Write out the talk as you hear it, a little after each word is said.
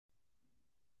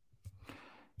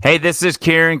Hey, this is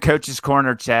Kieran, Coach's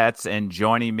Corner Chats, and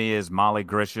joining me is Molly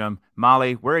Grisham.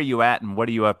 Molly, where are you at and what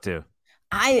are you up to?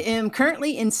 I am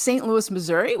currently in St. Louis,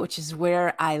 Missouri, which is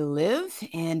where I live,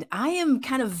 and I am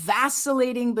kind of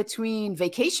vacillating between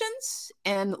vacations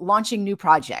and launching new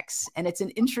projects. And it's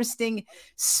an interesting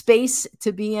space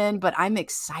to be in, but I'm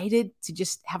excited to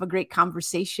just have a great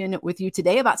conversation with you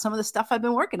today about some of the stuff I've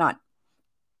been working on.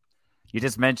 You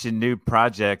just mentioned new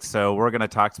projects, so we're going to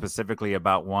talk specifically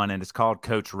about one, and it's called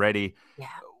Coach Ready. Yeah.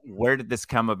 Where did this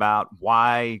come about?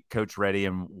 Why Coach Ready,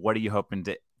 and what are you hoping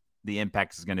the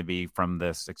impact is going to be from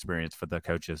this experience for the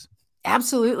coaches?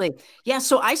 Absolutely. Yeah.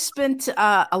 So I spent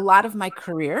a lot of my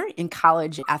career in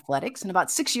college athletics, and about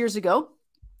 6 years ago,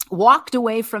 walked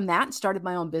away from that and started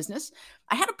my own business.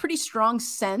 I had a pretty strong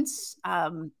sense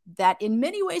that in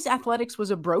many ways athletics was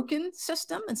a broken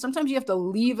system. And sometimes you have to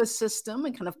leave a system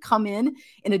and kind of come in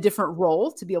a different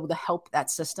role to be able to help that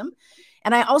system.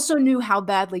 And I also knew how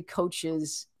badly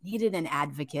coaches needed an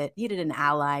advocate, needed an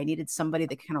ally, needed somebody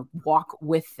that kind of walk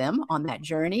with them on that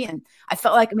journey. And I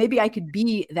felt like maybe I could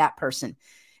be that person.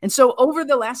 And so over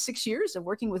the last 6 years of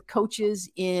working with coaches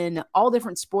in all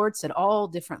different sports at all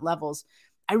different levels,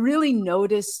 I really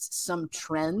noticed some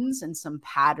trends and some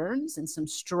patterns and some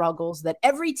struggles that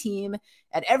every team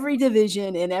at every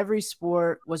division in every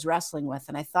sport was wrestling with.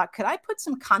 And I thought, could I put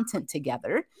some content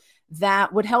together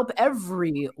that would help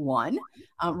everyone,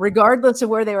 regardless of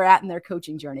where they were at in their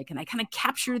coaching journey? Can I kind of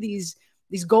capture these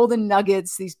golden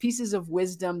nuggets, these pieces of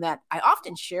wisdom that I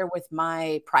often share with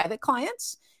my private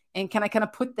clients? And can I kind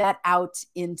of put that out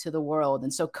into the world?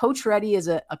 And so Coach Ready is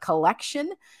a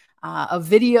collection of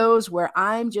videos where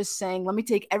I'm just saying, let me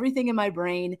take everything in my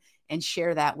brain and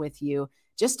share that with you,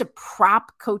 just to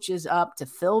prop coaches up, to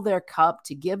fill their cup,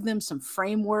 to give them some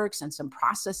frameworks and some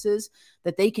processes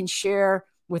that they can share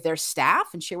with their staff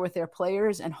and share with their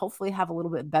players and hopefully have a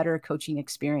little bit better coaching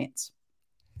experience.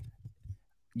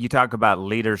 You talk about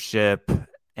leadership,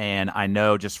 and I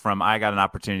know just from I got an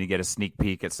opportunity to get a sneak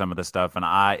peek at some of the stuff, and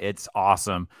it's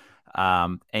awesome.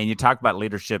 And you talk about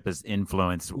leadership as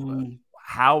influence.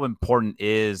 How important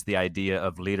is the idea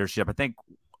of leadership? I think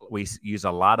we use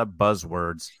a lot of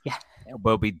buzzwords, Yeah.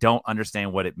 but we don't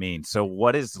understand what it means. So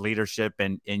what is leadership?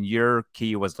 And your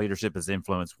key was leadership as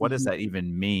influence. What does that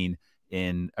even mean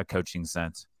in a coaching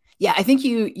sense? Yeah, I think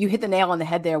you hit the nail on the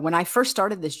head there. When I first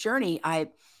started this journey, I'm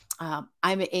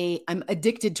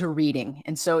addicted to reading.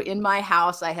 And so in my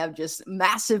house, I have just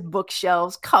massive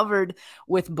bookshelves covered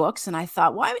with books. And I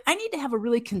thought, well, I need to have a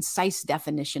really concise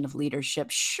definition of leadership.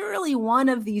 Surely one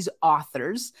of these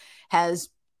authors has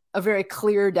a very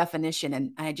clear definition.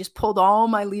 And I just pulled all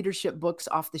my leadership books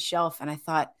off the shelf. And I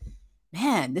thought,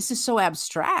 man, this is so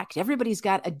abstract. Everybody's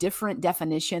got a different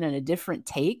definition and a different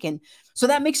take. And so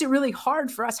that makes it really hard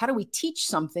for us. How do we teach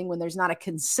something when there's not a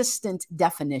consistent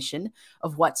definition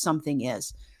of what something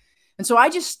is? And so I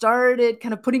just started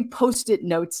kind of putting post-it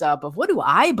notes up of what do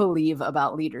I believe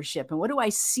about leadership and what do I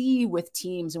see with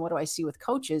teams and what do I see with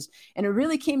coaches? And it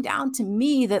really came down to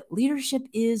me that leadership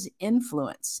is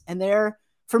influence. And there,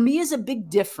 for me, is a big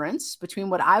difference between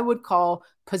what I would call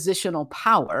positional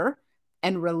power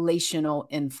and relational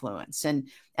influence. And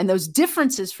those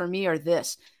differences for me are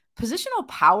this. Positional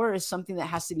power is something that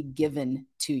has to be given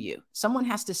to you. Someone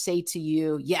has to say to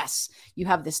you, yes, you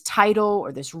have this title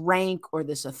or this rank or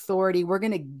this authority. We're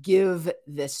going to give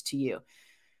this to you.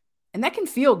 And that can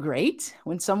feel great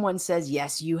when someone says,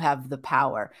 yes, you have the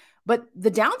power. But the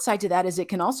downside to that is it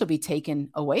can also be taken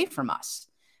away from us.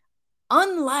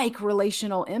 Unlike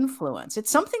relational influence, it's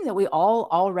something that we all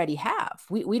already have.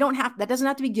 We don't have, that doesn't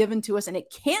have to be given to us, and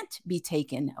it can't be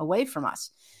taken away from us.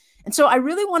 And so I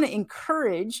really want to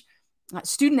encourage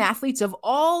student athletes of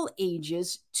all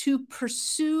ages to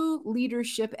pursue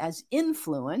leadership as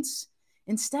influence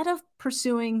instead of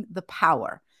pursuing the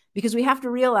power, because we have to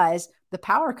realize the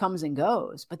power comes and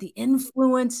goes, but the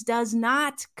influence does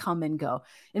not come and go.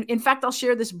 In fact, I'll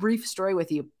share this brief story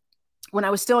with you. When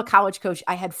I was still a college coach,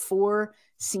 I had 4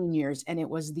 seniors, and it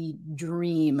was the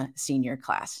dream senior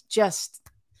class.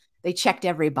 They checked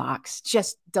every box,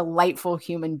 just delightful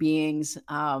human beings.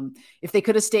 If they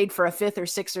could have stayed for a 5th or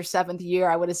 6th or 7th year,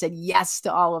 I would have said yes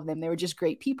to all of them. They were just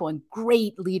great people and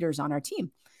great leaders on our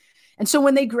team. And so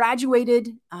when they graduated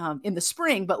in the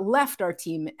spring, but left our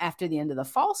team after the end of the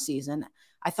fall season,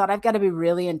 I thought I've got to be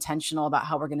really intentional about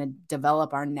how we're going to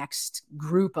develop our next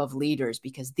group of leaders,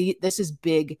 because this is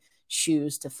big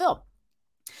shoes to fill.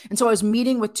 And so I was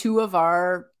meeting with 2 of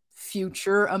our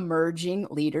future emerging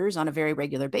leaders on a very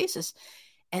regular basis.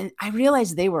 And I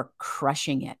realized they were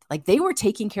crushing it. Like, they were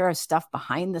taking care of stuff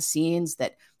behind the scenes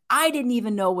that I didn't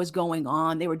even know was going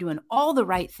on. They were doing all the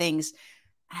right things.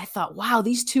 And I thought, wow,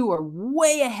 these two are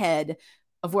way ahead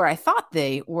of where I thought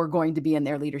they were going to be in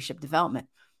their leadership development.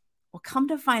 Well, come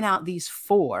to find out, these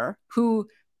four who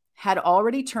had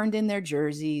already turned in their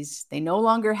jerseys, they no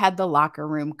longer had the locker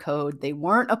room code, they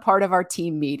weren't a part of our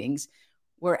team meetings.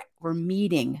 We're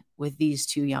meeting with these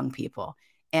two young people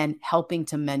and helping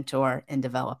to mentor and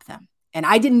develop them. And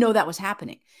I didn't know that was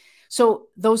happening. So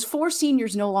those four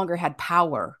seniors no longer had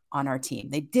power on our team.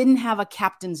 They didn't have a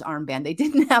captain's armband. They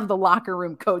didn't have the locker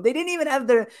room code. They didn't even have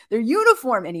their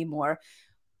uniform anymore,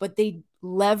 but they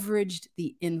leveraged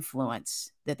the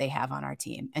influence that they have on our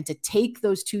team. And to take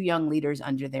those two young leaders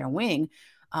under their wing,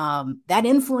 that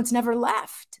influence never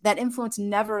left. That influence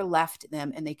never left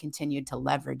them, and they continued to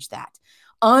leverage that.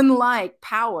 Unlike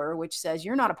power, which says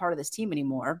you're not a part of this team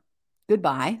anymore,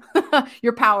 goodbye,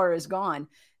 your power is gone.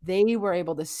 They were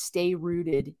able to stay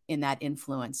rooted in that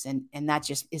influence. And that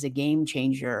just is a game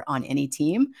changer on any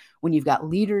team when you've got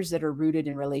leaders that are rooted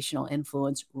in relational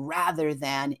influence rather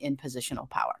than in positional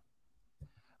power.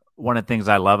 One of the things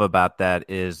I love about that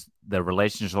is the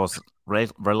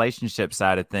relationship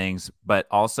side of things, but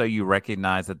also you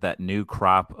recognize that new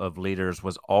crop of leaders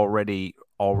was already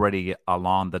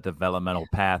along the developmental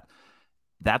path.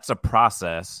 That's a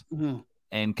process. Mm-hmm.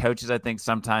 And coaches, I think,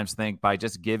 sometimes think by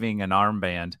just giving an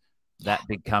armband, that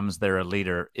becomes their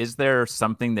leader. Is there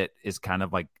something that is kind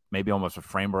of like maybe almost a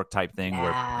framework type thing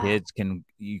where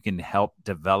you can help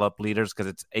develop leaders? Because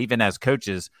it's, even as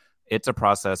coaches, it's a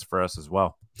process for us as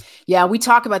well. Yeah, we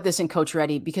talk about this in Coach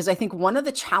Ready because I think one of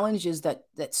the challenges that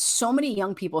so many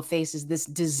young people face is this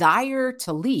desire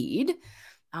to lead.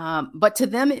 But to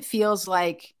them, it feels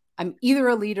like I'm either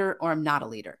a leader or I'm not a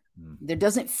leader. There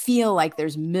doesn't feel like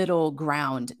there's middle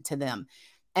ground to them.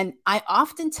 And I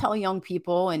often tell young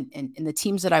people and the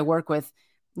teams that I work with,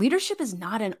 leadership is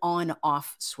not an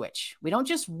on-off switch. We don't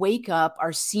just wake up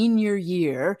our senior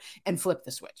year and flip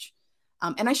the switch.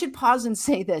 And I should pause and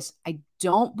say this. I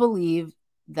don't believe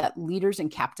that leaders and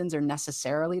captains are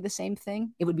necessarily the same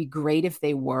thing. It would be great if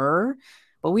they were,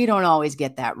 but we don't always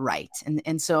get that right.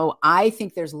 And so I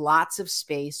think there's lots of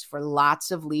space for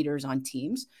lots of leaders on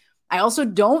teams. I also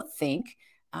don't think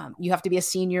you have to be a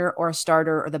senior or a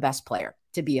starter or the best player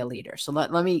to be a leader. So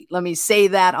let me say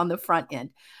that on the front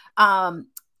end.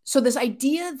 So this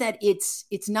idea that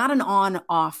it's not an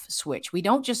on-off switch. We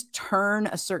don't just turn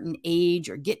a certain age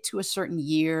or get to a certain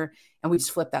year and we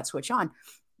just flip that switch on.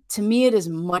 To me, it is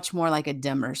much more like a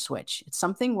dimmer switch. It's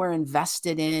something we're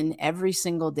invested in every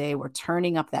single day. We're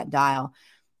turning up that dial.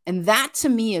 And that to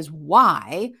me is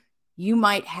why you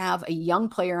might have a young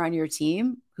player on your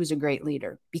team who's a great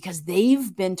leader because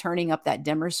they've been turning up that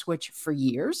dimmer switch for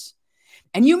years.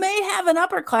 And you may have an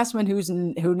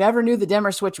upperclassman who never knew the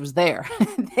dimmer switch was there.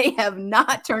 They have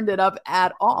not turned it up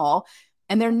at all,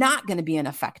 and they're not going to be an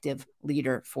effective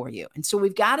leader for you. And so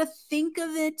we've got to think of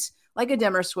it like a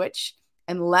dimmer switch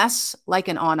and less like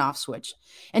an on-off switch.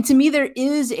 And to me, there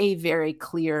is a very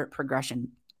clear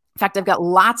progression. In fact, I've got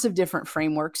lots of different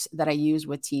frameworks that I use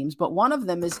with teams, but one of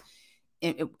them is,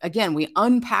 again, we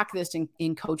unpack this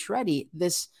in Coach Ready,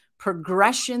 this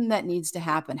progression that needs to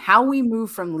happen, how we move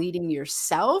from leading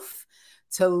yourself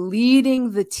to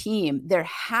leading the team. There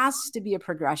has to be a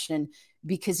progression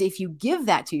because if you give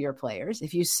that to your players,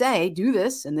 if you say, do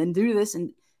this and then do this, and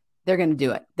they're going to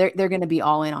do it. They're going to be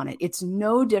all in on it. It's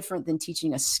no different than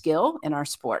teaching a skill in our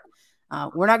sport.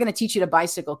 We're not going to teach you to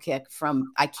bicycle kick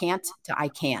from I can't to I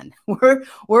can.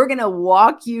 We're going to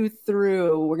walk you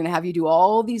through. We're going to have you do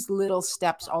all these little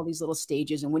steps, all these little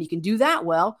stages. And when you can do that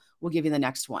well, we'll give you the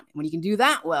next one. When you can do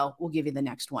that well, we'll give you the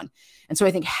next one. And so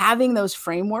I think having those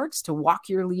frameworks to walk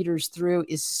your leaders through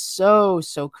is so,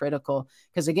 so critical.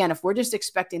 Because again, if we're just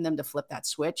expecting them to flip that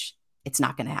switch, it's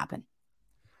not going to happen.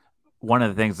 One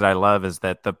of the things that I love is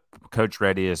that the Coach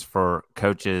Ready is for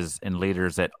coaches and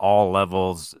leaders at all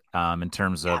levels in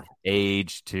terms of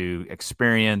age to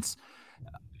experience.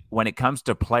 When it comes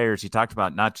to players, you talked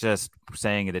about not just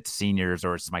saying that it's seniors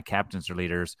or it's my captains or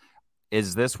leaders.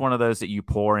 Is this one of those that you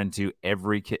pour into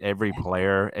every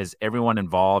player? Is everyone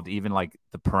involved, even like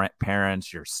the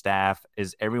parents, your staff?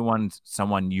 Is everyone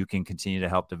someone you can continue to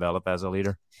help develop as a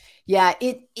leader? Yeah,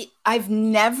 I've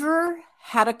never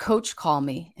had a coach call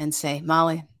me and say,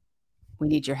 Molly, we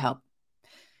need your help.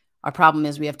 Our problem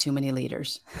is we have too many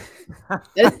leaders.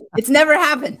 It's never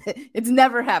happened. It's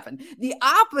never happened. The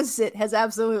opposite has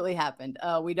absolutely happened.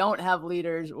 We don't have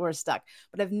leaders. We're stuck.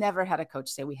 But I've never had a coach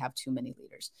say we have too many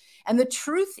leaders. And the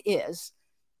truth is,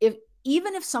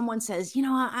 even if someone says,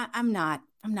 I'm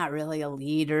not really a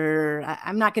leader.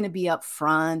 I'm not going to be up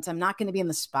front. I'm not going to be in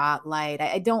the spotlight.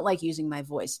 I don't like using my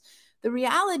voice. The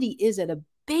reality is at a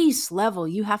base level,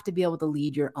 you have to be able to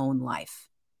lead your own life.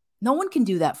 No one can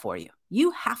do that for you.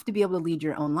 You have to be able to lead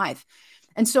your own life.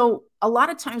 And so a lot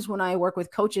of times when I work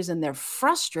with coaches and they're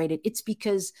frustrated, it's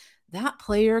because that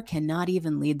player cannot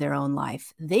even lead their own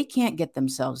life. They can't get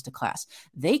themselves to class.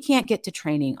 They can't get to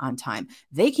training on time.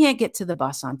 They can't get to the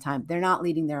bus on time. They're not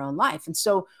leading their own life. And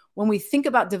so when we think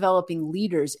about developing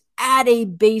leaders at a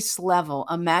base level,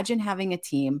 imagine having a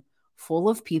team full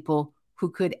of people who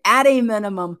could, at a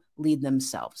minimum, lead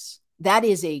themselves. That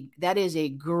is a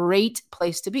great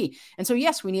place to be. And so,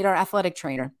 yes, we need our athletic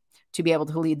trainer to be able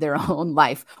to lead their own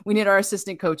life. We need our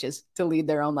assistant coaches to lead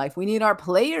their own life. We need our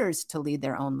players to lead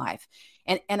their own life.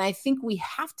 And I think we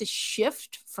have to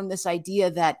shift from this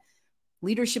idea that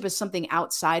leadership is something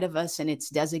outside of us and it's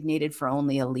designated for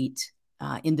only elite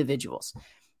individuals.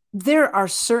 There are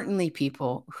certainly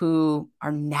people who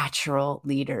are natural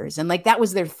leaders. And like that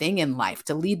was their thing in life,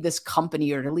 to lead this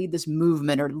company or to lead this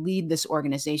movement or lead this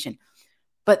organization.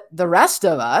 But the rest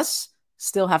of us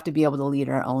still have to be able to lead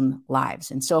our own lives.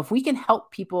 And so if we can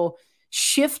help people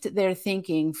shift their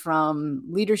thinking from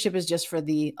leadership is just for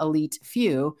the elite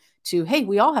few to, hey,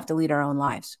 we all have to lead our own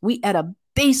lives. We, at a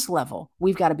base level,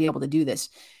 we've got to be able to do this.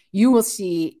 You will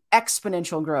see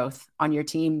exponential growth on your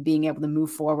team being able to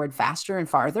move forward faster and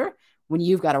farther when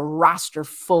you've got a roster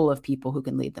full of people who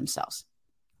can lead themselves.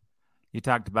 You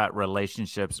talked about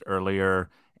relationships earlier,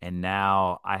 and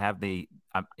now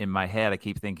in my head, I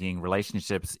keep thinking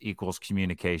relationships equals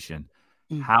communication.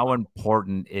 Mm-hmm. How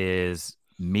important is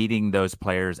meeting those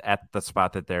players at the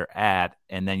spot that they're at?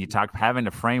 And then you talk having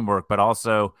a framework, but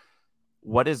also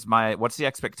what's the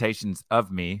expectations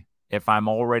of me if I'm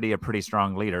already a pretty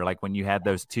strong leader? Like when you had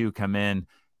those two come in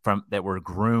from that were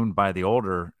groomed by the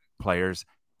older players,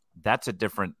 that's a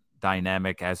different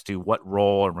dynamic as to what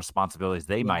role and responsibilities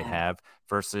they might have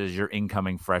versus your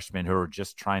incoming freshmen who are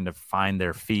just trying to find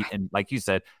their feet. And like you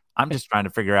said, I'm just trying to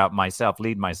figure out myself,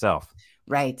 lead myself.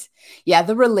 Right. Yeah.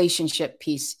 The relationship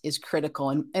piece is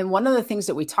critical. And one of the things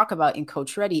that we talk about in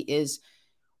Coach Ready is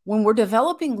when we're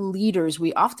developing leaders,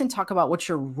 we often talk about what's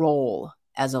your role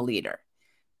as a leader.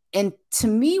 And to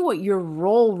me, what your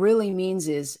role really means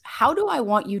is, how do I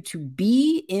want you to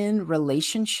be in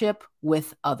relationship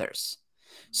with others?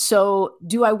 So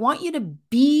do I want you to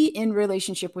be in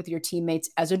relationship with your teammates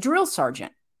as a drill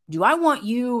sergeant? Do I want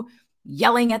you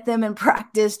yelling at them in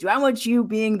practice? Do I want you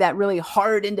being that really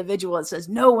hard individual that says,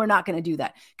 no, we're not going to do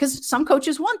that? Because some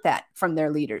coaches want that from their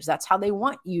leaders. That's how they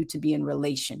want you to be in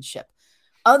relationship.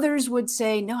 Others would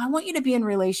say, no, I want you to be in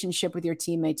relationship with your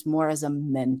teammates more as a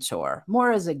mentor,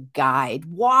 more as a guide.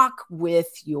 Walk with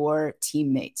your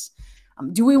teammates.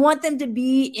 Do we want them to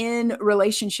be in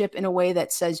relationship in a way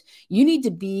that says you need to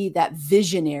be that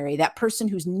visionary, that person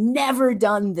who's never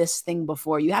done this thing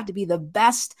before? You have to be the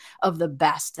best of the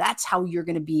best. That's how you're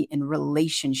going to be in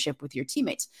relationship with your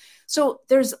teammates. So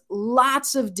there's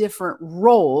lots of different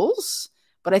roles.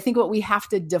 But I think what we have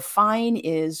to define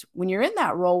is, when you're in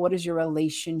that role, what does your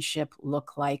relationship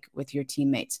look like with your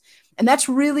teammates? And that's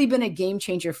really been a game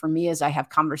changer for me as I have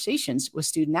conversations with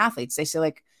student athletes. They say,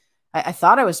 like, I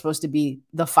thought I was supposed to be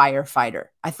the firefighter.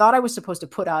 I thought I was supposed to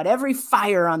put out every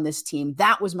fire on this team.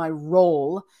 That was my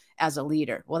role as a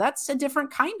leader. Well, that's a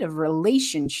different kind of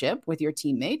relationship with your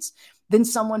teammates than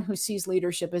someone who sees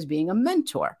leadership as being a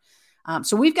mentor.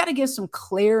 So we've got to give some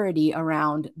clarity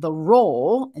around the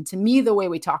role. And to me, the way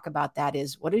we talk about that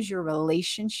is, what does your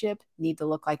relationship need to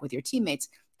look like with your teammates?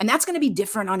 And that's going to be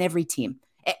different on every team.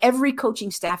 Every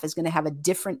coaching staff is going to have a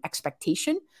different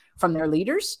expectation from their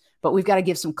leaders, but we've got to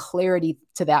give some clarity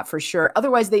to that for sure.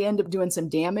 Otherwise, they end up doing some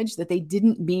damage that they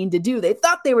didn't mean to do. They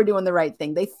thought they were doing the right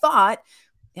thing. They thought,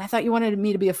 I thought you wanted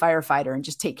me to be a firefighter and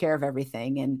just take care of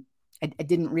everything. And I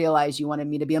didn't realize you wanted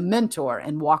me to be a mentor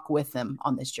and walk with them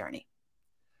on this journey.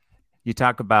 You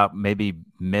talk about maybe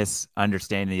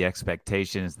misunderstanding the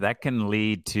expectations. That can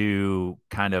lead to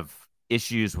kind of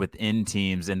issues within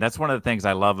teams. And that's one of the things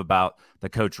I love about the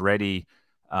Coach Ready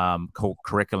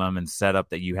curriculum and setup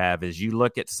that you have, is you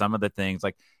look at some of the things,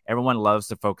 like everyone loves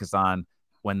to focus on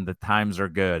when the times are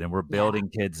good and we're building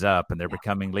kids up and they're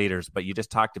becoming leaders. But you just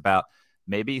talked about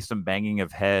maybe some banging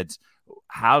of heads.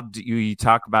 How do you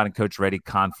talk about in Coach Ready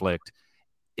conflict?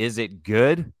 Is it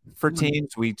good for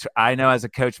teams? I know as a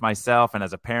coach myself and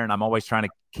as a parent, I'm always trying to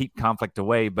keep conflict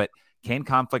away, but can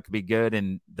conflict be good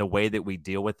in the way that we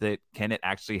deal with it? Can it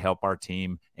actually help our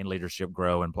team and leadership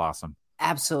grow and blossom?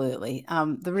 Absolutely.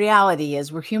 The reality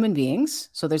is we're human beings,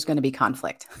 so there's going to be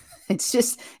conflict. It's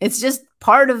just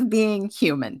part of being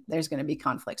human. There's going to be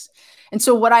conflicts. And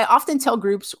so what I often tell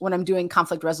groups when I'm doing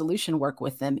conflict resolution work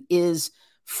with them is,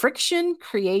 friction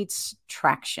creates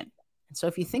traction. And so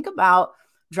if you think about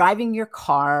driving your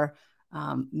car,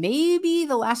 Maybe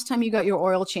the last time you got your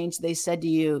oil changed, they said to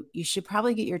you, you should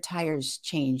probably get your tires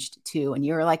changed too. And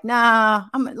you were like, nah,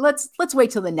 let's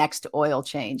wait till the next oil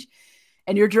change.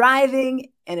 And you're driving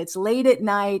and it's late at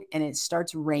night and it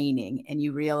starts raining and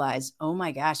you realize, oh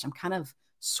my gosh, I'm kind of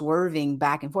swerving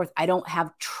back and forth. I don't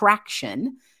have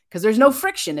traction because there's no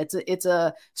friction. It's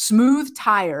a smooth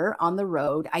tire on the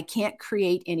road. I can't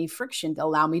create any friction to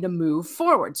allow me to move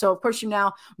forward. So of course you're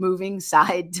now moving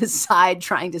side to side,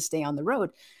 trying to stay on the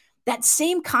road. That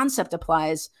same concept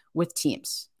applies with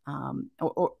teams,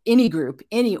 or any group,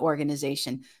 any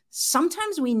organization.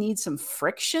 Sometimes we need some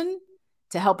friction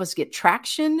to help us get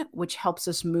traction, which helps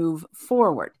us move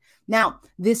forward. Now,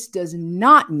 this does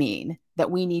not mean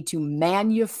that we need to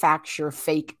manufacture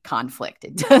fake conflict.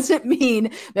 It doesn't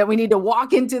mean that we need to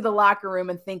walk into the locker room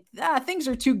and think, things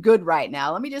are too good right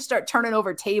now. Let me just start turning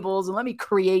over tables and let me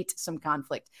create some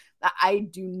conflict. I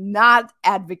do not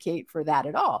advocate for that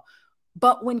at all.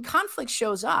 But when conflict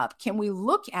shows up, can we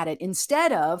look at it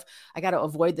instead of, I got to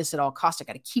avoid this at all costs. I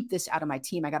got to keep this out of my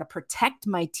team. I got to protect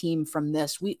my team from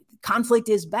this. Conflict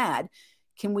is bad.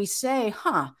 Can we say,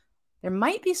 there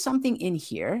might be something in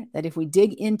here that if we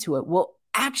dig into it will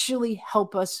actually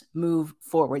help us move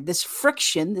forward. This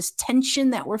friction, this tension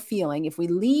that we're feeling, if we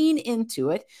lean into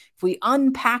it, if we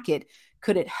unpack it,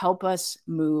 could it help us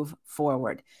move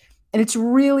forward? And it's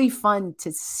really fun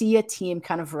to see a team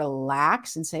kind of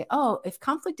relax and say, oh, if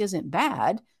conflict isn't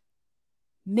bad,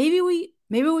 maybe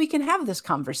we can have this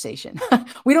conversation.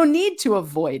 We don't need to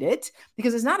avoid it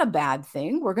because it's not a bad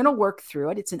thing. We're going to work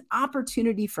through it. It's an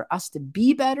opportunity for us to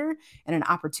be better and an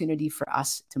opportunity for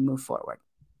us to move forward.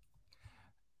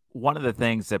 One of the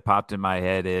things that popped in my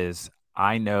head is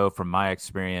I know from my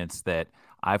experience that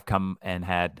I've come and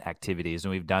had activities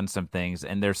and we've done some things,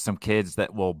 and there's some kids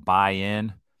that will buy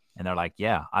in and they're like,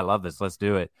 yeah, I love this. Let's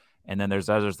do it. And then there's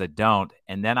others that don't.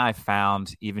 And then I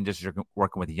found even just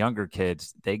working with younger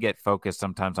kids, they get focused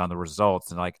sometimes on the results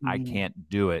and like, I can't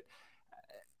do it.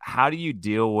 How do you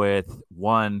deal with,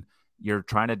 one, you're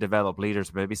trying to develop leaders,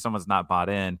 but maybe someone's not bought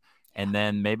in. And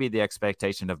then maybe the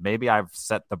expectation of maybe I've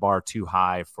set the bar too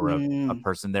high for a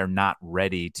person. They're not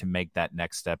ready to make that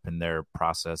next step in their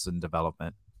process and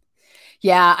development.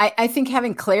 Yeah, I think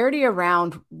having clarity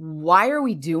around why are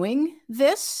we doing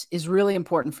this is really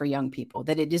important for young people,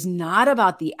 that it is not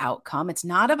about the outcome. It's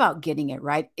not about getting it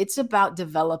right. It's about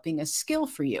developing a skill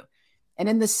for you. And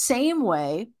in the same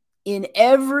way, in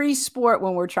every sport,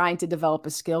 when we're trying to develop a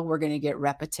skill, we're going to get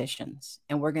repetitions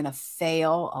and we're going to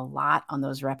fail a lot on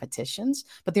those repetitions.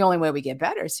 But the only way we get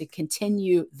better is to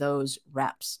continue those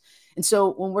reps. And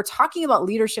so when we're talking about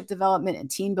leadership development and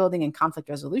team building and conflict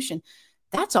resolution,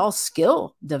 that's all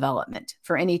skill development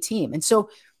for any team. And so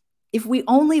if we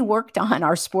only worked on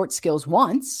our sports skills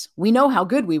once, we know how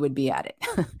good we would be at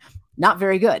it. Not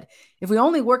very good. If we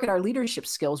only work at our leadership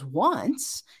skills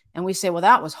once and we say, well,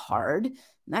 that was hard and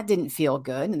that didn't feel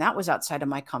good and that was outside of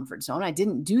my comfort zone, I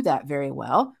didn't do that very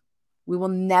well, we will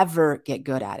never get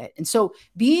good at it. And so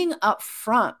being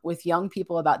upfront with young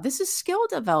people about this is skill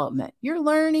development. You're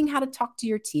learning how to talk to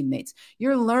your teammates.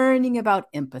 You're learning about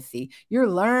empathy. You're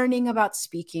learning about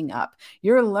speaking up.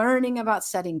 You're learning about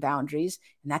setting boundaries.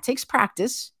 And that takes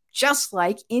practice, just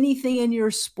like anything in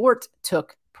your sport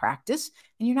took practice.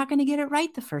 And you're not going to get it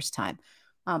right the first time.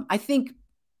 I think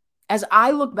as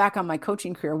I look back on my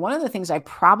coaching career, one of the things I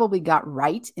probably got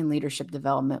right in leadership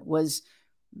development was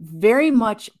very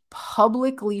much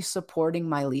publicly supporting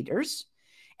my leaders,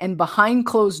 and behind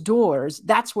closed doors,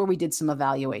 that's where we did some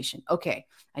evaluation. Okay,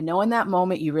 I know in that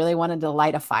moment you really wanted to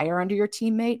light a fire under your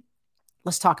teammate.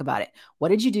 Let's talk about it. What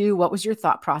did you do? What was your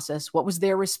thought process? What was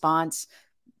their response?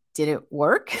 Did it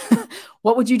work?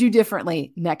 What would you do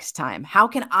differently next time? How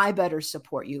can I better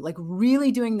support you? Like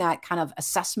really doing that kind of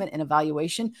assessment and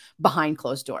evaluation behind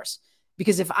closed doors.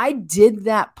 Because if I did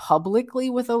that publicly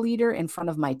with a leader in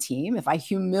front of my team, if I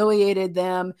humiliated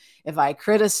them, if I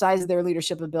criticized their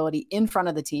leadership ability in front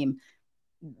of the team,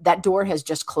 that door has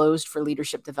just closed for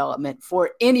leadership development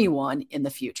for anyone in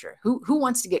the future. Who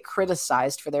wants to get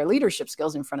criticized for their leadership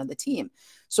skills in front of the team?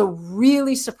 So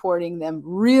really supporting them,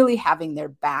 really having their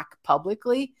back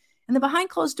publicly. And then behind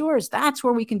closed doors, that's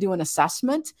where we can do an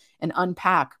assessment and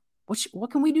unpack what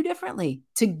can we do differently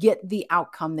to get the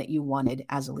outcome that you wanted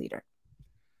as a leader.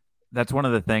 That's one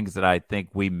of the things that I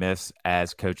think we miss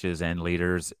as coaches and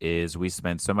leaders is we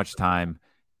spend so much time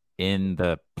in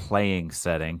the playing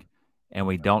setting and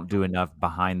we don't do enough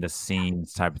behind the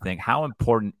scenes type of thing. How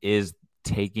important is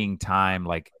taking time?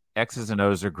 Like X's and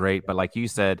O's are great, but like you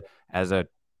said, as a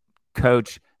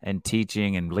coach and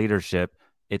teaching and leadership,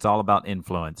 It's all about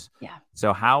influence. Yeah.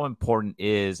 So how important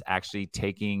is actually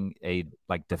taking a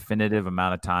like definitive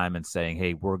amount of time and saying,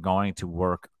 hey, we're going to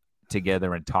work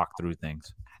together and talk through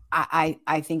things?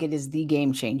 I think it is the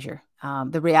game changer.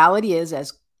 The reality is,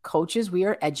 as coaches, we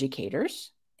are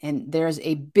educators, and there's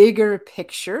a bigger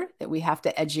picture that we have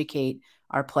to educate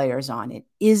our players on. It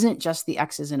isn't just the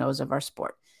X's and O's of our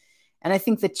sport. And I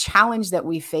think the challenge that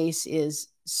we face is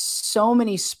so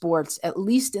many sports, at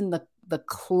least in the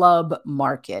club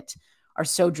market, are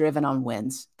so driven on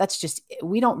wins. That's just,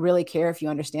 we don't really care if you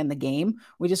understand the game.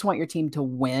 We just want your team to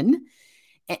win.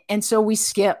 And so we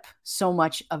skip so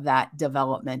much of that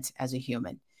development as a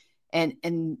human.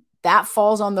 And that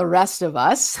falls on the rest of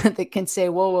us that can say,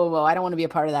 whoa, whoa, whoa, I don't want to be a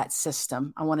part of that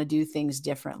system. I want to do things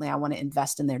differently. I want to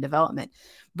invest in their development.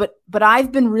 But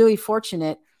I've been really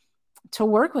fortunate to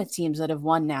work with teams that have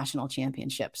won national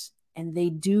championships, and they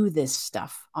do this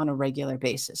stuff on a regular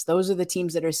basis. Those are the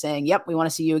teams that are saying, yep, we want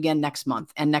to see you again next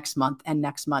month and next month and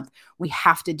next month. We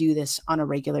have to do this on a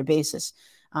regular basis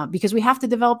because we have to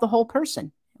develop the whole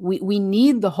person. We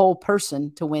need the whole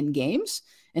person to win games.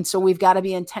 And so we've got to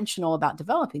be intentional about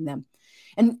developing them.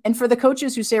 And for the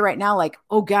coaches who say right now, like,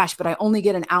 oh gosh, but I only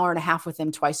get an hour and a half with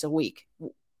them twice a week.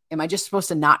 Am I just supposed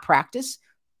to not practice?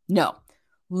 No.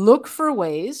 Look for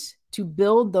ways to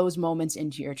build those moments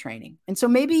into your training. And so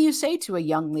maybe you say to a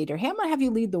young leader, hey, I'm going to have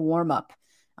you lead the warm-up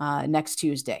next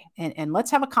Tuesday. And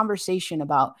let's have a conversation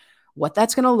about what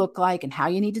that's going to look like and how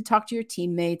you need to talk to your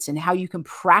teammates and how you can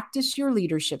practice your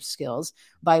leadership skills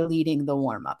by leading the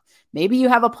warm-up. Maybe you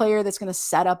have a player that's going to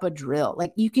set up a drill.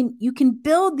 Like you can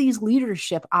build these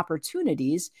leadership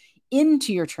opportunities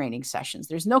into your training sessions.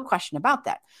 There's no question about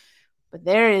that. But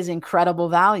there is incredible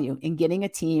value in getting a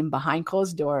team behind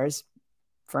closed doors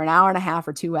for an hour and a half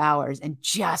or 2 hours and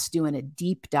just doing a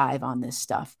deep dive on this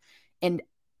stuff. And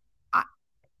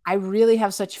I really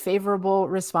have such favorable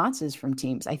responses from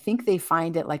teams. I think they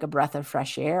find it like a breath of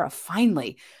fresh air.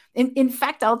 Finally. In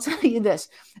fact, I'll tell you this.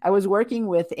 I was working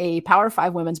with a Power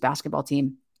 5 women's basketball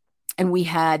team, and we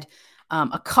had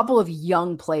a couple of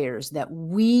young players that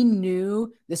we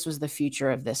knew this was the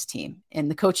future of this team. And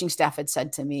the coaching staff had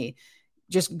said to me,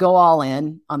 just go all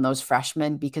in on those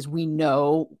freshmen because we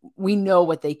know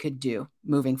what they could do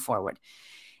moving forward.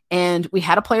 And we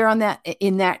had a player on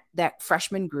that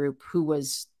freshman group who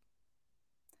was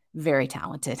very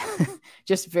talented,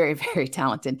 just very, very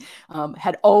talented,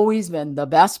 had always been the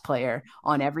best player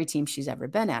on every team she's ever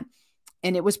been at.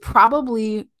 And it was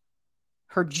probably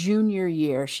her junior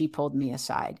year, she pulled me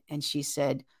aside and she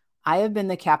said, I have been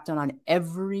the captain on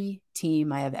every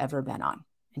team I have ever been on.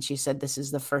 And she said, this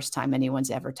is the first time anyone's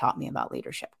ever taught me about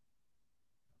leadership.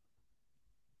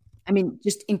 I mean,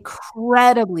 just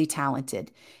incredibly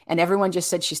talented. And everyone just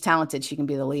said she's talented. She can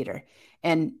be the leader.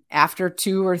 And after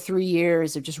 2 or 3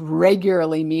 years of just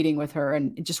regularly meeting with her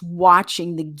and just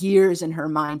watching the gears in her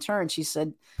mind turn, she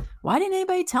said, why didn't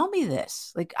anybody tell me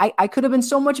this? Like I could have been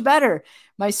so much better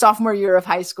my sophomore year of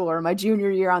high school or my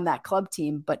junior year on that club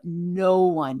team, but no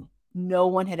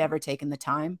one had ever taken the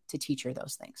time to teach her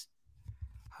those things.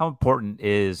 How important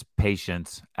is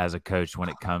patience as a coach when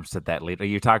it comes to that leader?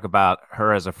 You talk about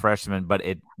her as a freshman, but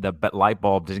the light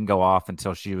bulb didn't go off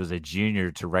until she was a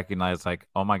junior to recognize, like,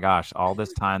 oh my gosh, all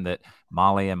this time that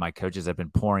Molly and my coaches have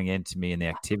been pouring into me and the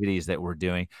activities that we're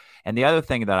doing. And the other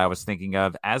thing that I was thinking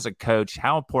of as a coach,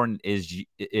 how important is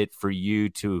it for you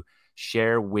to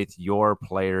share with your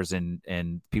players and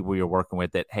people you're working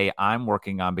with that, hey, I'm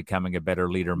working on becoming a better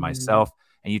leader myself.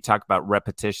 And you talk about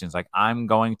repetitions, like I'm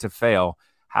going to fail.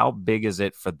 How big is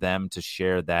it for them to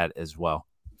share that as well?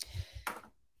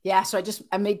 Yeah, so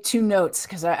I made 2 notes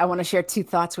because I want to share 2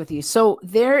 thoughts with you. So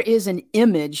there is an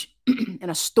image and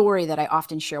a story that I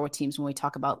often share with teams when we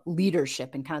talk about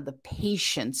leadership and kind of the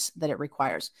patience that it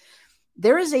requires.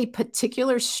 There is a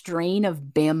particular strain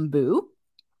of bamboo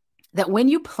that when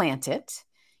you plant it,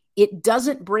 it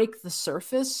doesn't break the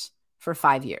surface for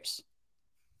 5 years.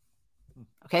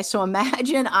 Okay, so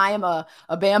imagine I am a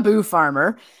bamboo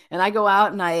farmer and I go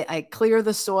out and I clear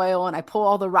the soil and I pull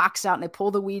all the rocks out and I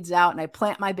pull the weeds out and I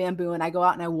plant my bamboo and I go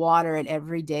out and I water it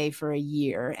every day for a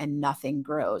year and nothing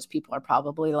grows. People are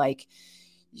probably like,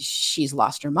 she's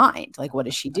lost her mind. Like, what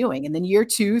is she doing? And then year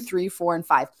 2, 3, 4, and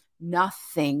 5,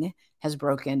 nothing has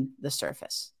broken the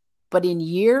surface. But in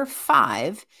year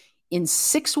 5, in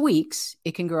 6 weeks,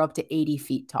 it can grow up to 80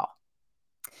 feet tall.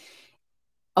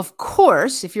 Of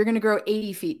course, if you're going to grow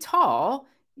 80 feet tall,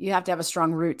 you have to have a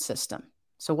strong root system.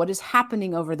 So what is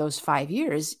happening over those 5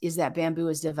 years is that bamboo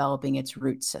is developing its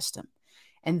root system.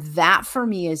 And that for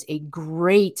me is a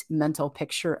great mental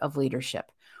picture of leadership.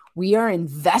 We are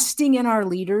investing in our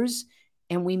leaders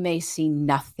and we may see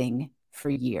nothing for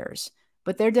years.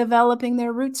 but they're developing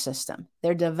their root system.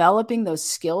 They're developing those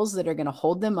skills that are going to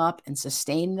hold them up and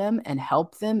sustain them and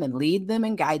help them and lead them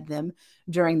and guide them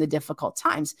during the difficult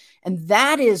times. And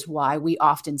that is why we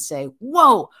often say,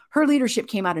 whoa, her leadership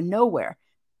came out of nowhere.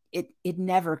 It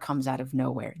never comes out of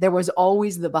nowhere. There was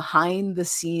always the behind the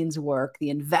scenes work, the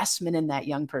investment in that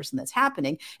young person that's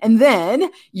happening. And then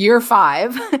year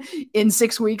 5, in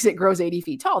 6 weeks, it grows 80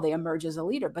 feet tall. They emerge as a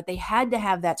leader, but they had to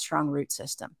have that strong root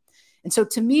system. And so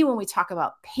to me, when we talk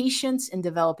about patience in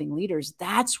developing leaders,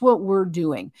 that's what we're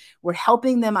doing. We're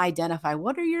helping them identify,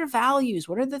 what are your values?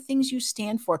 What are the things you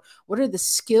stand for? What are the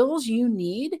skills you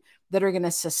need that are going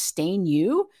to sustain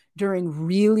you during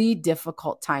really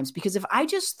difficult times? Because if I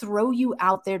just throw you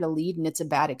out there to lead and it's a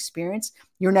bad experience,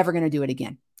 you're never going to do it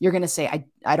again. You're going to say,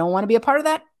 I don't want to be a part of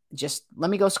that. Just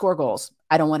let me go score goals.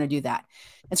 I don't want to do that.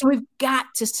 And so we've got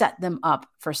to set them up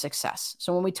for success.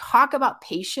 So when we talk about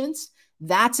patience,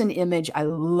 that's an image I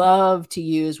love to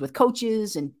use with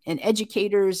coaches and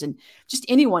educators and just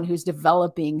anyone who's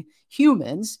developing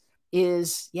humans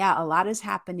is, yeah, a lot is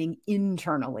happening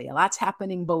internally. A lot's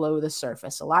happening below the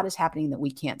surface. A lot is happening that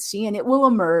we can't see, and it will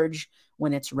emerge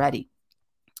when it's ready.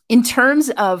 In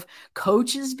terms of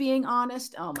coaches being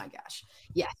honest, oh my gosh.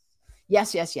 Yes,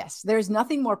 yes, yes, yes. There's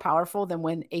nothing more powerful than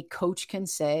when a coach can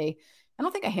say, I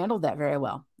don't think I handled that very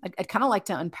well. I'd kind of like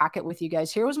to unpack it with you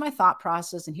guys. Here was my thought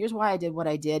process, and here's why I did what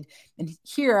I did. And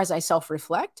here, as I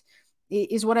self-reflect,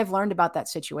 is what I've learned about that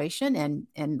situation.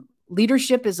 And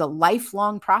leadership is a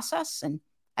lifelong process. And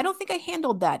I don't think I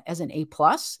handled that as an A+.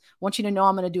 I want you to know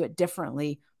I'm going to do it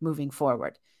differently moving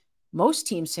forward. Most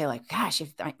teams say, like, gosh,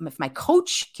 if my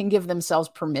coach can give themselves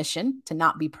permission to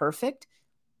not be perfect,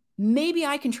 maybe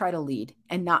I can try to lead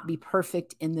and not be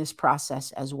perfect in this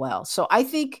process as well. So I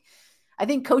think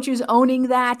coaches owning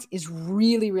that is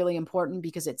really, really important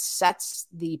because it sets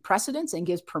the precedence and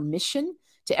gives permission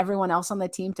to everyone else on the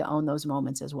team to own those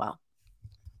moments as well.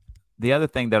 The other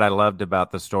thing that I loved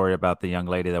about the story about the young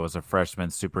lady that was a freshman,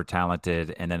 super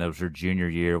talented, and then it was her junior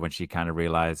year when she kind of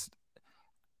realized,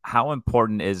 how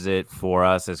important is it for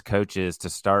us as coaches to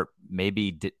start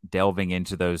maybe delving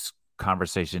into those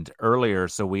conversations earlier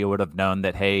so we would have known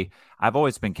that, hey, I've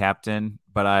always been captain,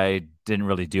 but I didn't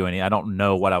really do any. I don't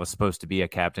know what I was supposed to be a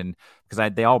captain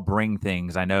because they all bring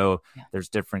things. I know there's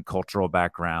different cultural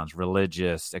backgrounds,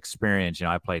 religious experience. You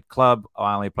know, I played club,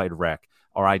 I only played rec,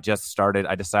 or I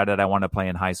decided I want to play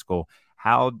in high school.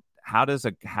 How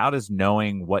does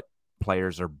knowing what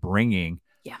players are bringing,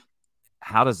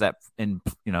 how does that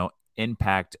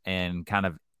impact and kind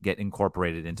of get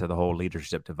incorporated into the whole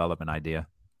leadership development idea?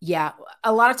 Yeah.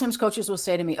 A lot of times coaches will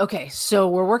say to me, okay, so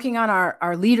we're working on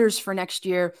our leaders for next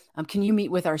year. Can you meet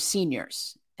with our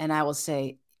seniors? And I will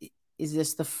say, is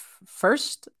this the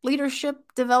first leadership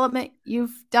development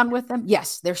you've done with them?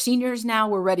 Yes, they're seniors now.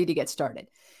 We're ready to get started.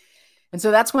 And so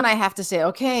that's when I have to say,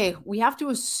 okay, we have to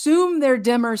assume their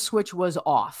dimmer switch was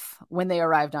off when they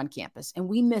arrived on campus. And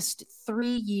we missed 3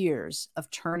 years of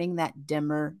turning that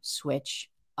dimmer switch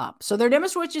up. So their dimmer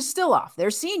switch is still off. They're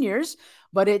seniors,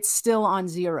 but it's still on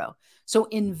 0. So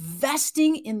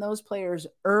investing in those players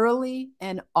early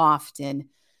and often,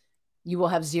 you will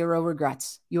have 0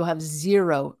 regrets. You'll have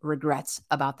 0 regrets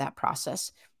about that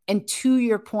process. And to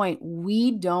your point,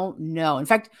 we don't know. In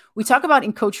fact, we talk about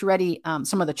in Coach Ready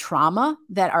some of the trauma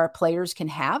that our players can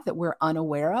have that we're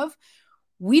unaware of.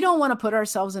 We don't want to put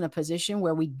ourselves in a position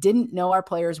where we didn't know our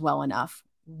players well enough.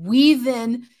 We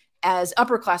then, as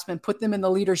upperclassmen, put them in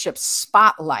the leadership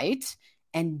spotlight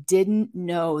and didn't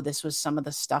know this was some of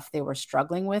the stuff they were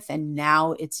struggling with. And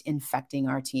now it's infecting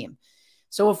our team.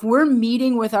 So if we're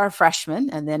meeting with our freshmen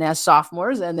and then as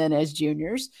sophomores and then as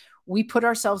juniors, we put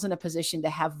ourselves in a position to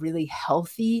have really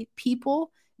healthy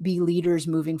people be leaders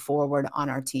moving forward on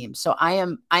our team. So I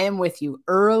am with you.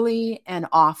 Early and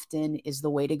often is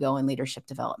the way to go in leadership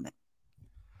development.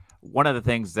 One of the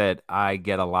things that I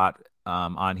get a lot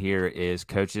on here is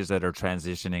coaches that are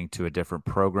transitioning to a different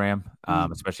program,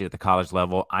 especially at the college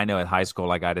level. I know at high school,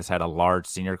 like I just had a large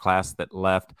senior class that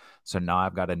left. So now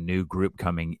I've got a new group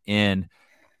coming in.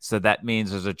 So that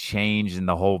means there's a change in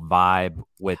the whole vibe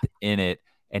within it.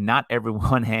 And not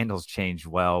everyone handles change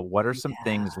well. What are some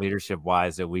things leadership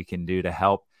wise that we can do to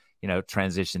help,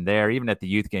 transition there? Even at the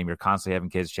youth game, you're constantly having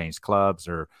kids change clubs,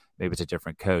 or maybe it's a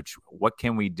different coach. What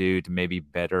can we do to maybe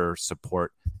better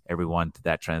support everyone to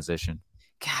that transition?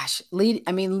 Gosh,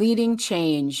 leading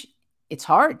change, it's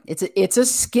hard. It's a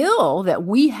skill that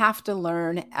we have to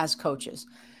learn as coaches.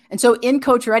 And so in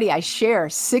Coach Ready, I share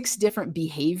 6 different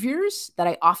behaviors that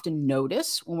I often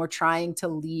notice when we're trying to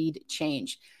lead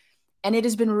change. And it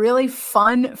has been really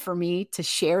fun for me to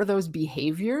share those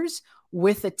behaviors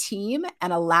with a team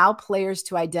and allow players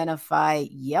to identify,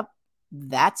 yep,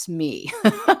 that's me.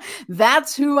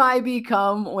 That's who I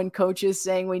become when coach is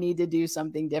saying we need to do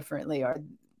something differently, or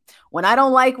when I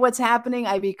don't like what's happening,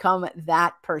 I become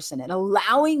that person. And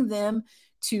allowing them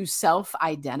to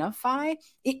self-identify,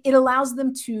 it allows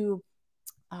them to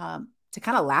kind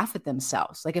of laugh at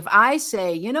themselves. Like if I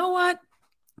say, you know what,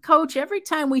 coach, every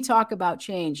time we talk about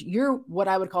change, you're what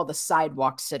I would call the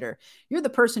sidewalk sitter. You're the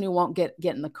person who won't get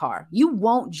in the car. You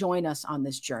won't join us on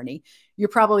this journey. You're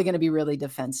probably going to be really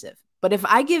defensive. But if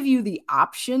I give you the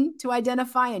option to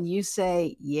identify and you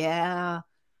say, yeah,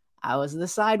 I was the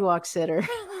sidewalk sitter.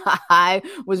 I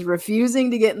was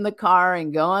refusing to get in the car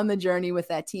and go on the journey with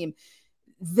that team.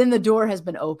 Then the door has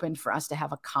been opened for us to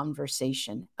have a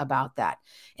conversation about that.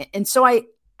 And so I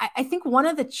think one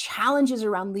of the challenges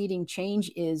around leading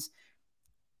change is,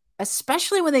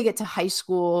 especially when they get to high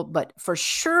school, but for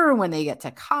sure when they get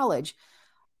to college,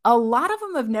 a lot of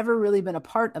them have never really been a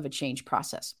part of a change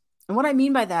process. And what I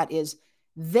mean by that is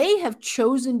they have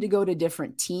chosen to go to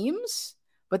different teams,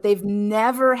 but they've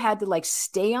never had to like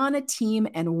stay on a team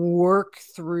and work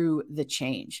through the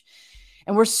change.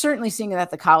 And we're certainly seeing it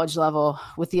at the college level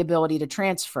with the ability to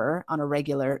transfer on a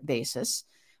regular basis,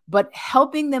 but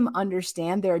helping them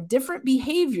understand there are different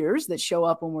behaviors that show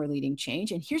up when we're leading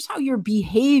change. And here's how your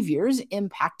behaviors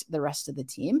impact the rest of the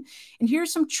team. And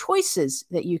here's some choices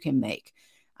that you can make.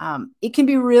 It can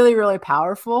be really, really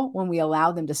powerful when we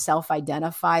allow them to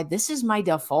self-identify. This is my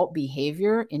default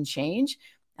behavior in change.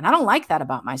 And I don't like that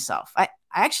about myself. I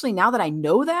actually, now that I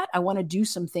know that, I want to do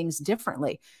some things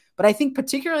differently. But I think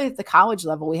particularly at the college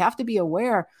level, we have to be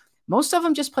aware most of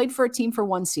them just played for a team for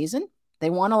one season. They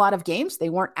won a lot of games. They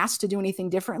weren't asked to do anything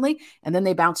differently. And then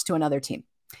they bounced to another team.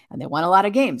 And they won a lot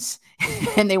of games.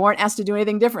 And they weren't asked to do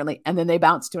anything differently. And then they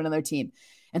bounced to another team.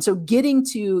 And so getting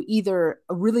to either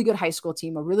a really good high school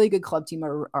team, a really good club team,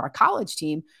 or a college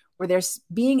team where they're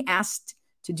being asked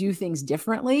to do things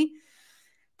differently,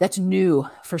 that's new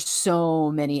for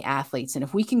so many athletes. And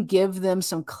if we can give them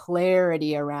some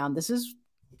clarity around this is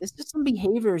some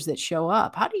behaviors that show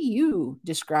up. How do you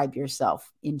describe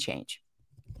yourself in change?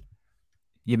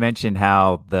 You mentioned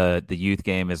how the youth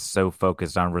game is so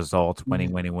focused on results,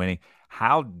 winning, winning, winning.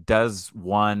 How does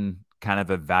one kind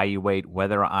of evaluate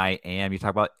whether I am, you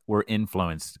talk about we're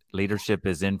influenced, leadership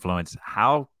is influence.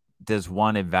 How does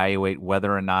one evaluate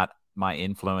whether or not my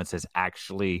influence has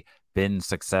actually been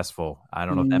successful? I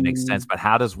don't know if that makes sense, but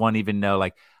how does one even know,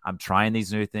 like, I'm trying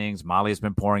these new things. Molly has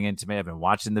been pouring into me. I've been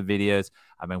watching the videos.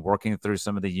 I've been working through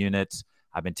some of the units.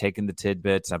 I've been taking the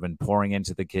tidbits. I've been pouring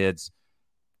into the kids.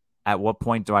 At what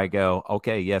point do I go,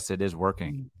 okay, yes, it is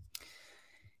working?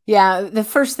 Yeah, the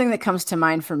first thing that comes to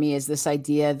mind for me is this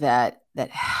idea that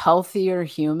healthier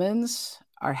humans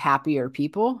are happier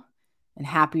people, and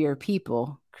happier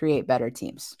people create better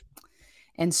teams.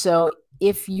 And so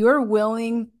if you're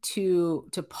willing to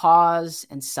pause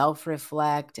and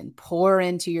self-reflect and pour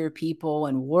into your people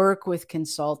and work with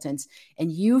consultants,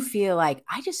 and you feel like,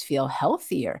 I just feel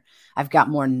healthier. I've got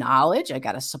more knowledge. I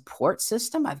got a support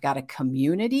system. I've got a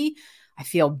community. I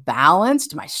feel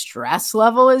balanced. My stress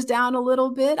level is down a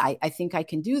little bit. I think I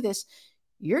can do this.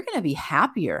 You're going to be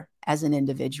happier as an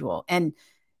individual. And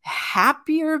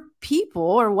happier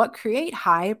people are what create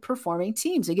high performing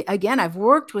teams. Again, I've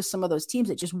worked with some of those teams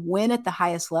that just win at the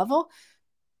highest level.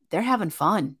 They're having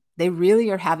fun. They really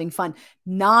are having fun,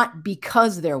 not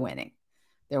because they're winning.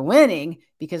 They're winning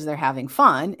because they're having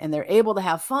fun, and they're able to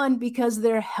have fun because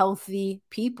they're healthy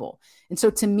people. And so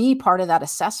to me, part of that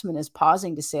assessment is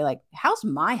pausing to say, like, how's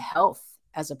my health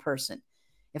as a person?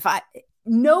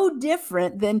 No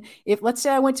different than if, let's say,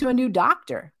 I went to a new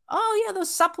doctor. Oh yeah, those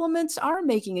supplements are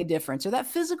making a difference, or that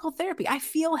physical therapy. I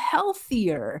feel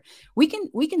healthier. We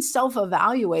can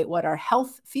self-evaluate what our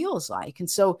health feels like. And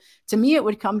so to me, it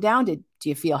would come down to, do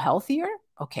you feel healthier?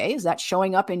 Okay, is that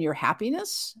showing up in your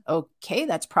happiness? Okay,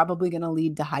 that's probably going to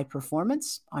lead to high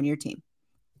performance on your team.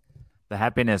 The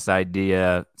happiness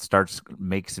idea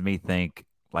makes me think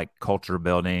like culture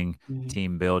building,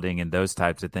 team building, and those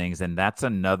types of things. And that's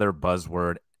another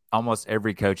buzzword. Almost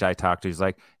every coach I talk to is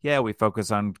like, yeah, we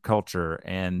focus on culture.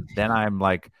 And then I'm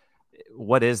like,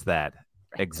 what is that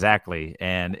exactly?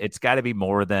 And it's got to be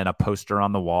more than a poster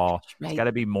on the wall. Right. It's got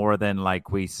to be more than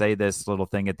like we say this little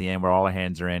thing at the end where all our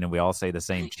hands are in and we all say the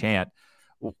same chant.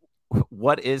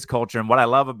 What is culture? And what I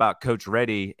love about Coach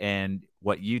Reddy and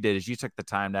what you did is you took the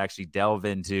time to actually delve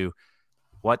into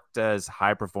what does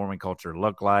high performing culture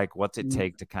look like? What's it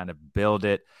take to kind of build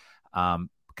it?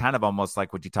 Kind of almost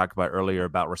like what you talked about earlier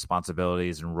about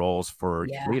responsibilities and roles for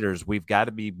leaders. We've got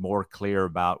to be more clear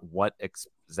about what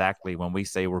exactly, when we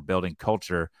say we're building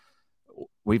culture,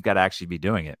 we've got to actually be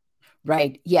doing it.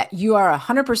 Right. Yeah, you are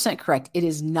 100% correct. It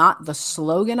is not the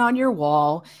slogan on your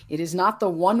wall. It is not the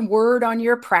one word on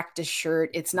your practice shirt.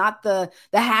 It's not the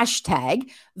hashtag.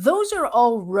 Those are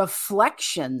all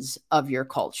reflections of your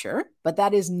culture, but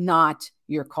that is not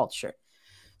your culture.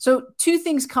 So, two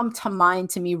things come to mind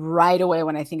to me right away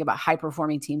when I think about high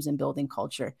performing teams and building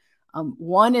culture.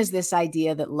 One is this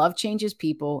idea that love changes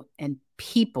people and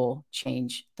people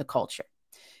change the culture.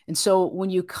 And so when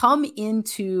you come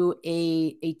into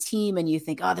a team and you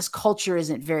think, oh, this culture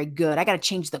isn't very good, I got to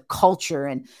change the culture.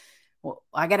 And well,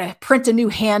 I got to print a new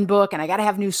handbook and I got to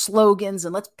have new slogans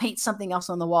and let's paint something else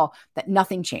on the wall. That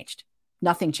nothing changed.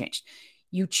 Nothing changed.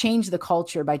 You change the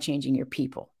culture by changing your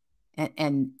people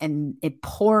and it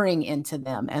pouring into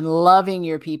them and loving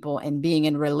your people and being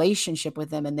in relationship with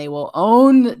them, and they will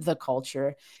own the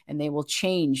culture and they will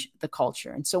change the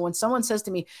culture. And so when someone says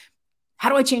to me, how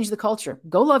do I change the culture?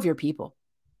 Go love your people.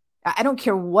 I don't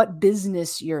care what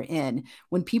business you're in.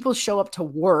 When people show up to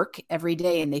work every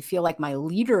day and they feel like my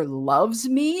leader loves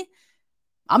me,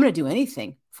 I'm going to do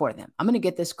anything for them. I'm going to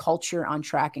get this culture on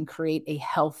track and create a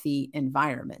healthy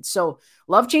environment. So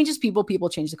love changes people, people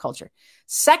change the culture.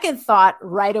 Second thought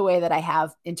right away that I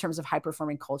have in terms of high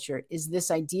performing culture is this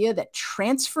idea that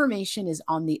transformation is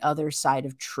on the other side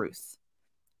of truth.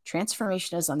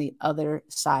 Transformation is on the other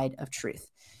side of truth.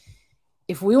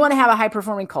 If we want to have a high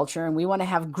performing culture and we want to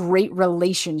have great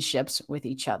relationships with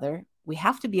each other, we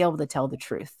have to be able to tell the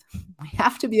truth. We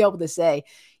have to be able to say,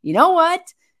 you know what?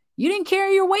 You didn't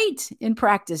carry your weight in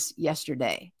practice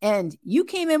yesterday, and you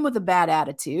came in with a bad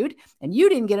attitude, and you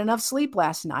didn't get enough sleep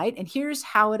last night, and here's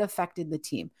how it affected the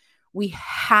team. We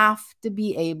have to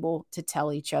be able to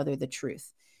tell each other the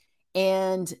truth.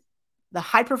 And the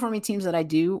high performing teams that I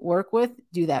do work with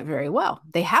do that very well.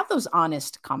 They have those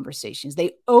honest conversations.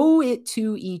 They owe it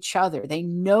to each other. They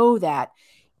know that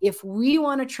if we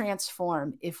want to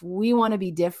transform, if we want to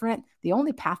be different, the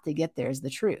only path to get there is the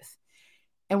truth.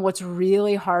 And what's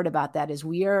really hard about that is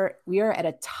we are at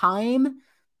a time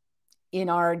in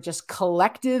our just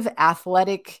collective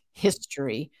athletic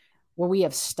history where we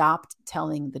have stopped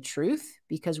telling the truth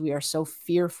because we are so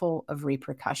fearful of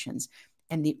repercussions.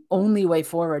 And the only way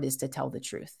forward is to tell the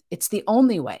truth. It's the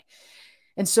only way.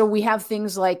 And so we have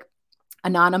things like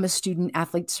anonymous student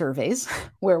athlete surveys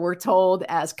where we're told,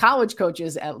 as college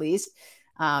coaches at least,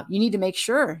 you need to make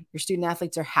sure your student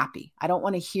athletes are happy. I don't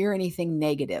want to hear anything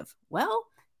negative. Well,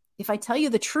 if I tell you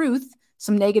the truth,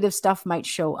 some negative stuff might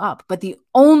show up. But the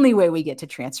only way we get to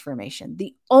transformation,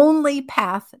 the only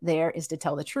path there is to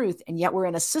tell the truth. And yet we're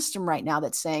in a system right now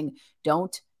that's saying,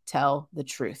 don't tell the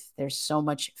truth. There's so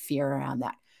much fear around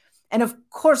that. And of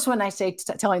course, when I say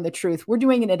telling the truth, we're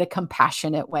doing it in a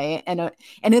compassionate way and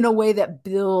in a way that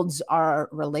builds our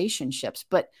relationships.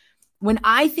 But when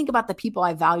I think about the people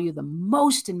I value the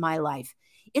most in my life,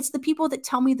 it's the people that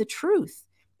tell me the truth.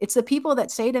 It's the people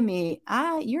that say to me,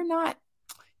 you're not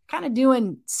kind of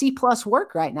doing C+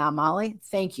 work right now, Molly.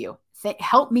 Thank you.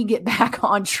 Help me get back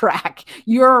on track.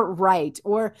 You're right.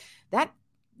 Or that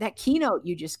keynote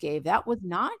you just gave, that was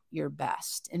not your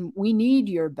best. And we need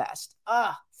your best.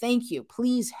 Thank you.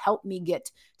 Please help me get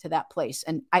to that place.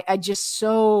 And I just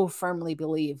so firmly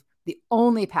believe the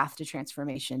only path to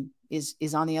transformation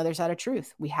is on the other side of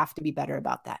truth. We have to be better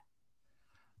about that.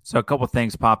 So a couple of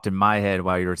things popped in my head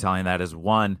while you were telling that is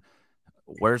one,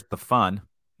 where's the fun?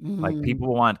 Like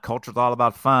people want culture's all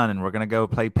about fun and we're going to go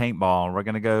play paintball and we're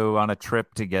going to go on a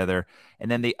trip together.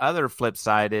 And then the other flip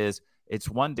side is it's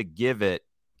one to give it,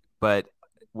 but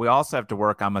we also have to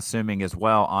work, I'm assuming as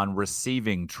well, on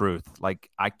receiving truth.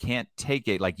 Like I can't take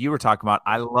it. Like you were talking about,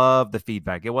 I love the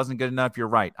feedback. It wasn't good enough. You're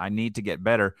right. I need to get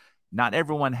better. Not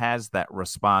everyone has that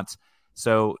response.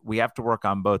 So we have to work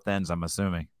on both ends, I'm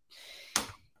assuming.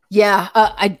 Yeah.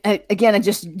 I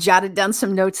just jotted down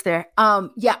some notes there.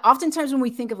 Yeah. Oftentimes when we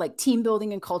think of like team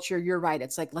building and culture, you're right.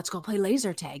 It's like, let's go play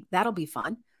laser tag. That'll be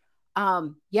fun.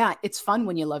 Yeah. It's fun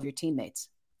when you love your teammates.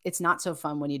 It's not so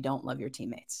fun when you don't love your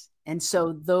teammates. And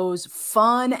so those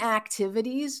fun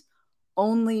activities,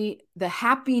 only the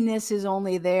happiness is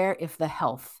only there if the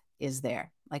health is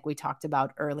there, like we talked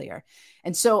about earlier.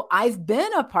 And so I've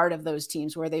been a part of those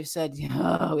teams where they've said,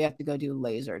 oh, we have to go do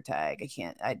laser tag. If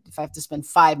I have to spend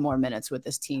 5 more minutes with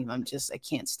this team, I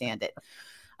can't stand it.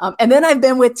 And then I've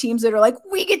been with teams that are like,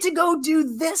 we get to go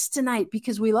do this tonight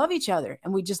because we love each other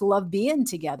and we just love being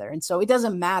together. And so it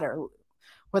doesn't matter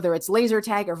whether it's laser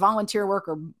tag or volunteer work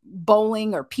or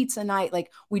bowling or pizza night, like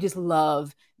we just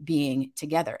love being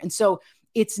together. And so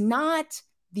it's not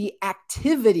the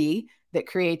activity that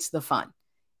creates the fun.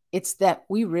 It's that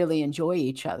we really enjoy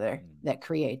each other that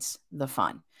creates the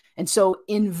fun. And so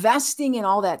investing in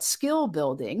all that skill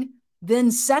building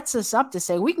then sets us up to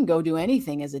say we can go do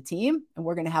anything as a team and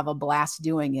we're going to have a blast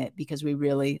doing it because we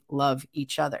really love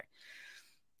each other.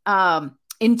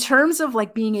 In terms of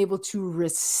like being able to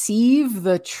receive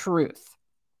the truth,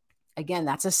 again,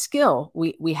 that's a skill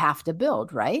we have to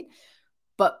build, right?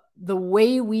 But the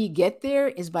way we get there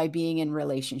is by being in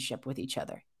relationship with each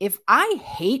other. If I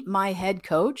hate my head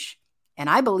coach and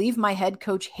I believe my head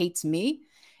coach hates me,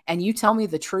 and you tell me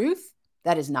the truth,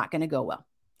 that is not going to go well.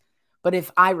 But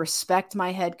if I respect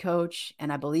my head coach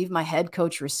and I believe my head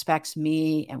coach respects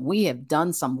me and we have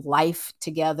done some life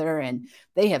together and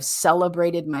they have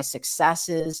celebrated my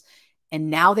successes and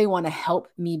now they want to help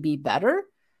me be better,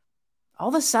 all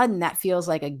of a sudden that feels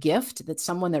like a gift that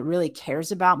someone that really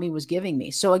cares about me was giving me.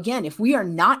 So again, if we are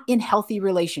not in healthy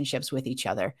relationships with each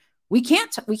other, we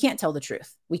can't tell the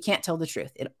truth. We can't tell the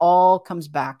truth. It all comes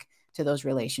back to those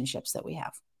relationships that we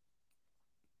have.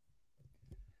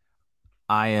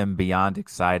 I am beyond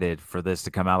excited for this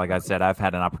to come out. Like I said, I've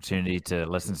had an opportunity to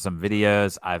listen to some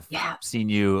videos. I've seen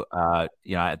you,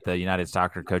 at the United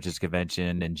Soccer Coaches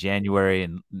Convention in January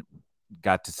and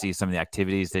got to see some of the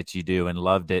activities that you do and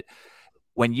loved it.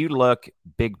 When you look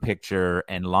big picture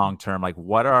and long term, like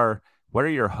what are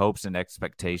your hopes and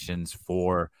expectations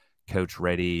for Coach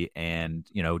Ready? And,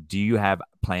 do you have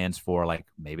plans for like,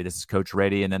 maybe this is Coach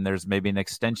Ready and then there's maybe an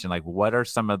extension? Like what are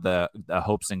some of the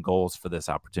hopes and goals for this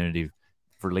opportunity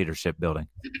for leadership building?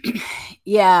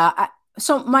 Yeah.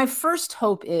 So my first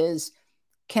hope is,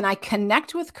 can I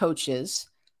connect with coaches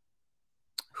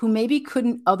who maybe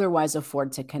couldn't otherwise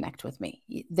afford to connect with me?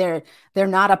 They're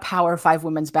not a Power 5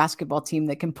 women's basketball team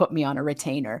that can put me on a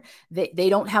retainer. They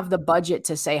don't have the budget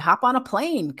to say, hop on a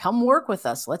plane, come work with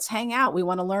us. Let's hang out. We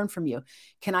want to learn from you.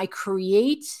 Can I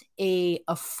create a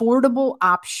affordable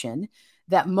option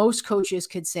that most coaches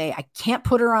could say, I can't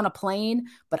put her on a plane,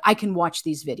 but I can watch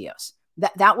these videos?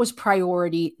 That was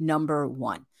priority number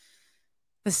one.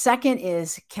 The second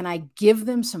is, can I give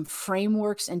them some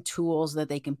frameworks and tools that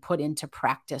they can put into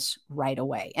practice right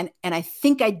away? And I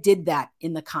think I did that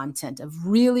in the content of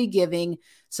really giving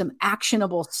some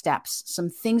actionable steps,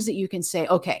 some things that you can say,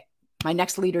 okay, my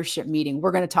next leadership meeting,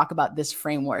 we're going to talk about this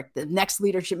framework. The next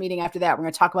leadership meeting after that, we're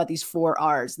going to talk about these 4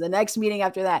 R's. The next meeting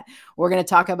after that, we're going to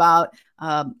talk about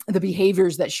the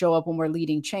behaviors that show up when we're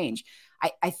leading change.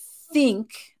 I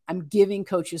think I'm giving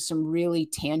coaches some really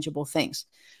tangible things.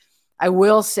 I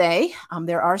will say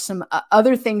there are some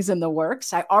other things in the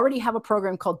works. I already have a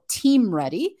program called Team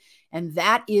Ready, and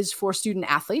that is for student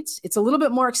athletes. It's a little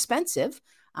bit more expensive,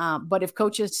 but if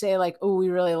coaches say like, oh, we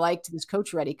really liked this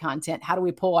Coach Ready content, how do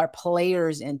we pull our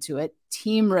players into it?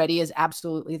 Team Ready is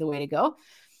absolutely the way to go.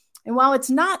 And while it's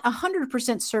not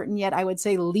 100% certain yet, I would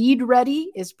say Lead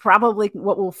Ready is probably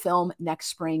what we'll film next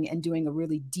spring, and doing a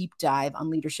really deep dive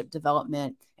on leadership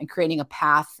development and creating a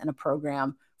path and a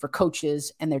program for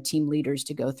coaches and their team leaders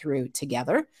to go through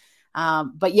together.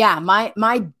 But yeah,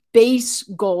 my base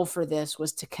goal for this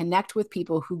was to connect with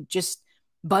people who just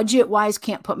budget-wise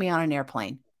can't put me on an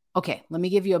airplane. Okay, let me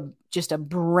give you just a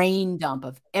brain dump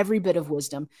of every bit of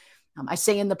wisdom. I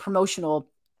say in the promotional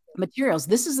materials,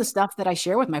 this is the stuff that I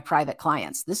share with my private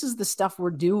clients. This is the stuff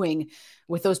we're doing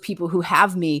with those people who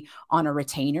have me on a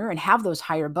retainer and have those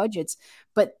higher budgets.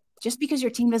 But just because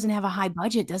your team doesn't have a high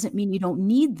budget doesn't mean you don't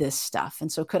need this stuff. And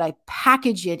so could I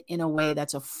package it in a way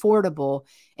that's affordable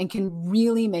and can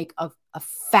really make a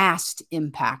fast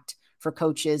impact for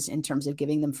coaches in terms of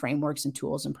giving them frameworks and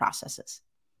tools and processes?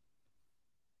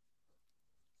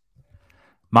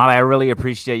 Molly, I really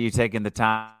appreciate you taking the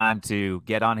time to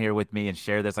get on here with me and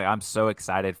share this. Like, I'm so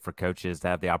excited for coaches to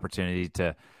have the opportunity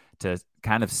to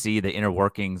kind of see the inner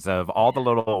workings of all the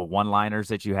little one-liners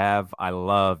that you have. I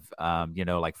love,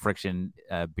 like friction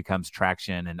becomes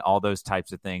traction, and all those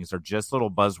types of things are just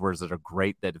little buzzwords that are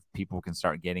great that people can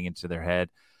start getting into their head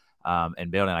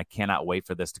and building. I cannot wait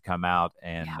for this to come out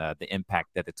and the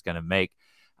impact that it's going to make.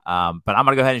 But I'm going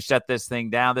to go ahead and shut this thing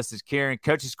down. This is Kieran,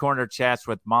 Coach's Corner Chats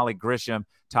with Molly Grisham,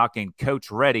 talking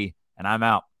Coach Ready, and I'm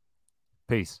out.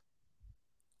 Peace.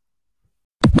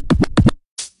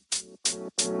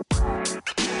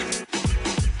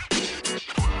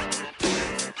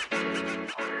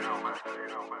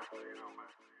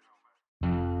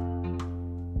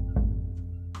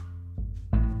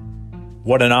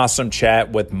 What an awesome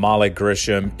chat with Molly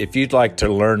Grisham. If you'd like to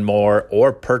learn more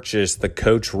or purchase the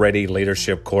Coach Ready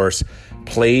Leadership course,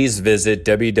 please visit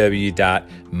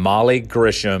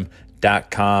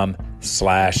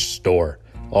www.mollygrisham.com/store.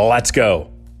 Let's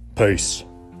go. Peace.